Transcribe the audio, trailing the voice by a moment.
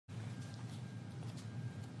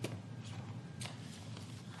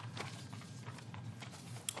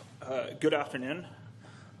Good afternoon.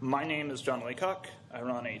 My name is John Laycock. I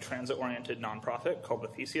run a transit-oriented nonprofit called the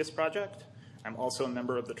Theseus Project. I'm also a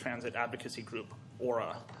member of the transit advocacy group,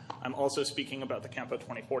 AURA. I'm also speaking about the Campo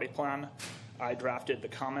 2040 plan. I drafted the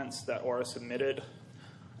comments that AURA submitted,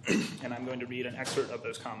 and I'm going to read an excerpt of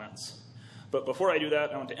those comments. But before I do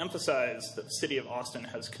that, I want to emphasize that the City of Austin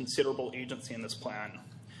has considerable agency in this plan.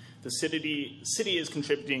 The city is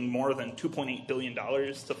contributing more than $2.8 billion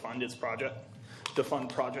to fund its project, to fund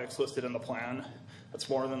projects listed in the plan. That's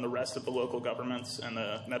more than the rest of the local governments and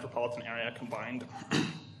the metropolitan area combined.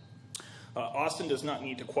 Austin does not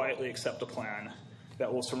need to quietly accept a plan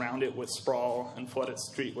that will surround it with sprawl and flood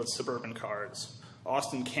its street with suburban cars.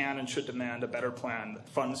 Austin can and should demand a better plan that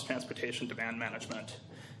funds transportation demand management,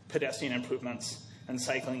 pedestrian improvements, and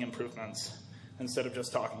cycling improvements, instead of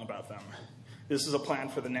just talking about them. This is a plan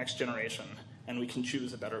for the next generation, and we can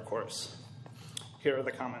choose a better course. Here are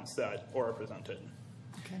the comments that AURA presented.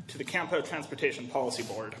 Okay. To the Campo Transportation Policy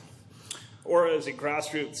Board. AURA is a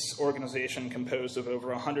grassroots organization composed of over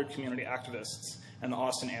 100 community activists in the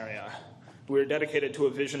Austin area. We are dedicated to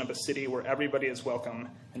a vision of a city where everybody is welcome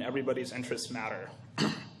and everybody's interests matter.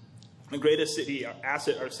 The greatest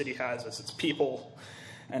asset our city has is its people,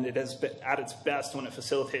 and it is at its best when it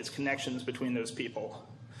facilitates connections between those people.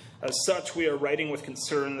 As such, we are writing with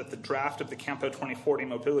concern that the draft of the Campo 2040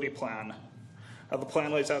 mobility plan, the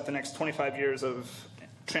plan lays out the next 25 years of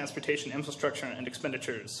transportation infrastructure and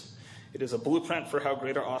expenditures. It is a blueprint for how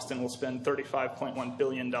Greater Austin will spend $35.1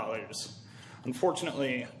 billion.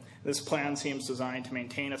 Unfortunately, this plan seems designed to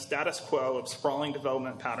maintain a status quo of sprawling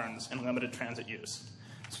development patterns and limited transit use.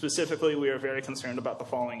 Specifically, we are very concerned about the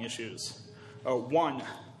following issues. One,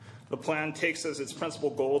 the plan takes as its principal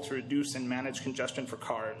goal to reduce and manage congestion for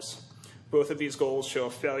cars. Both of these goals show a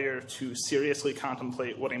failure to seriously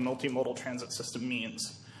contemplate what a multimodal transit system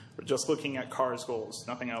means. We're just looking at cars goals,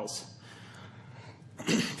 nothing else.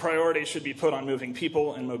 Priority should be put on moving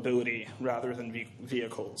people and mobility rather than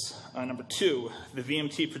vehicles. Number two, the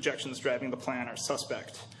VMT projections driving the plan are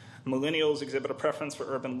suspect. Millennials exhibit a preference for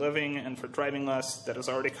urban living and for driving less that is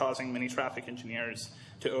already causing many traffic engineers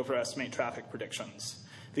to overestimate traffic predictions.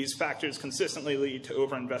 These factors consistently lead to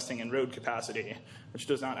overinvesting in road capacity, which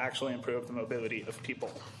does not actually improve the mobility of people.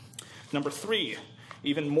 Number three,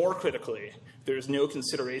 even more critically, there is no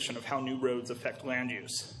consideration of how new roads affect land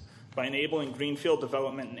use. By enabling greenfield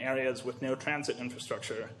development in areas with no transit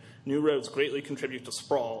infrastructure, new roads greatly contribute to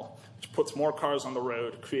sprawl, which puts more cars on the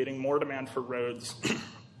road, creating more demand for roads,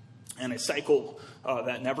 and a cycle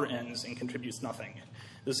that never ends and contributes nothing.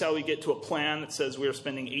 This is how we get to a plan that says we are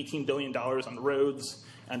spending $18 billion on roads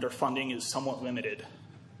and our funding is somewhat limited.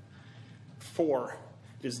 Four,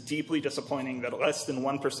 it is deeply disappointing that less than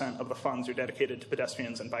 1% of the funds are dedicated to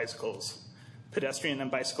pedestrians and bicycles. Pedestrian and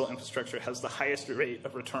bicycle infrastructure has the highest rate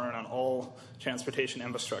of return on all transportation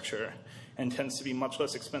infrastructure and tends to be much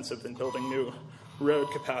less expensive than building new road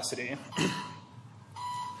capacity.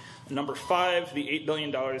 Number five, the $8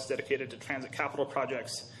 billion dedicated to transit capital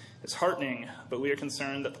projects is heartening, but we are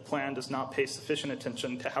concerned that the plan does not pay sufficient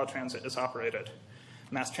attention to how transit is operated.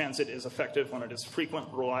 Mass transit is effective when it is frequent,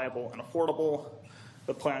 reliable, and affordable.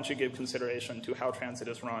 The plan should give consideration to how transit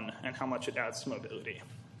is run and how much it adds to mobility.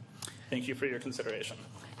 Thank you for your consideration.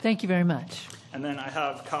 Thank you very much. And then I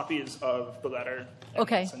have copies of the letter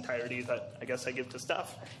in its entirety that I guess I give to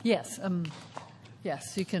staff. Yes,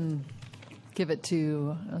 yes, you can give it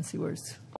to, let's see, where's